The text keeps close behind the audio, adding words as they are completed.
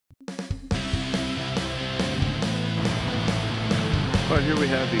Alright, here we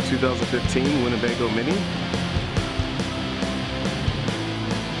have the 2015 Winnebago Minnie.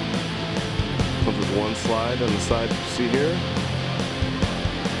 Comes with one slide on the side you see here.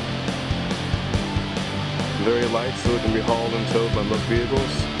 Very light, so it can be hauled and towed by most vehicles.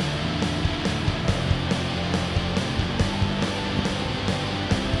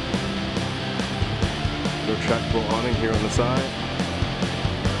 Retractable awning here on the side.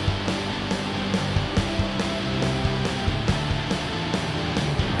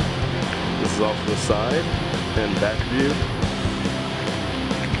 This is off to the side and back view.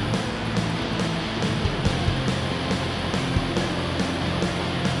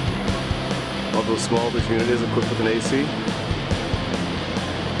 Although small, this unit is equipped with an AC.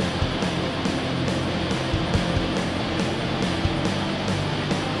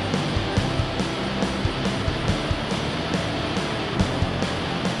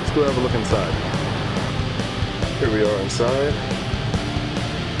 Let's go have a look inside. Here we are inside.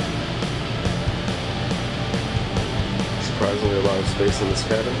 Surprisingly, a lot of space in this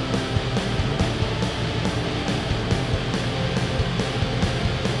cabin.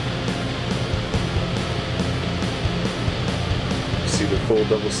 You see the full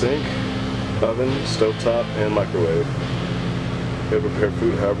double sink, oven, stovetop, and microwave. You can prepare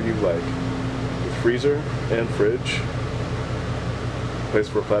food however you like. With freezer and fridge. Place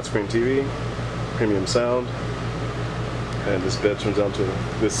for a flat screen TV, premium sound, and this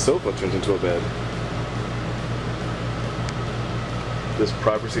sofa turns into a bed. This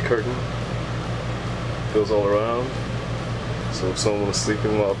privacy curtain goes all around, so if someone is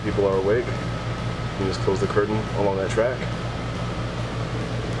sleeping while people are awake, you can just close the curtain along that track.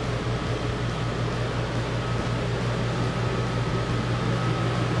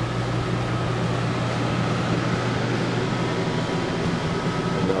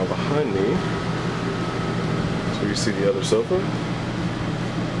 And now behind me, so you see the other sofa,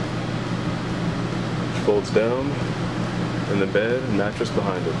 which folds down. And the bed and mattress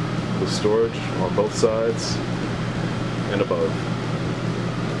behind it, with storage on both sides and above.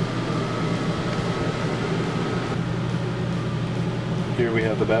 Here we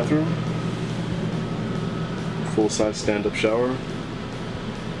have the bathroom, full-size stand-up shower,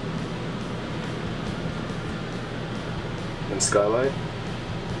 and skylight.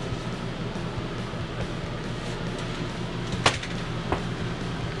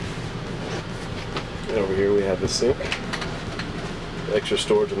 And over here we have the sink. Extra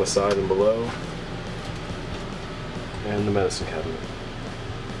storage on the side and below, and the medicine cabinet.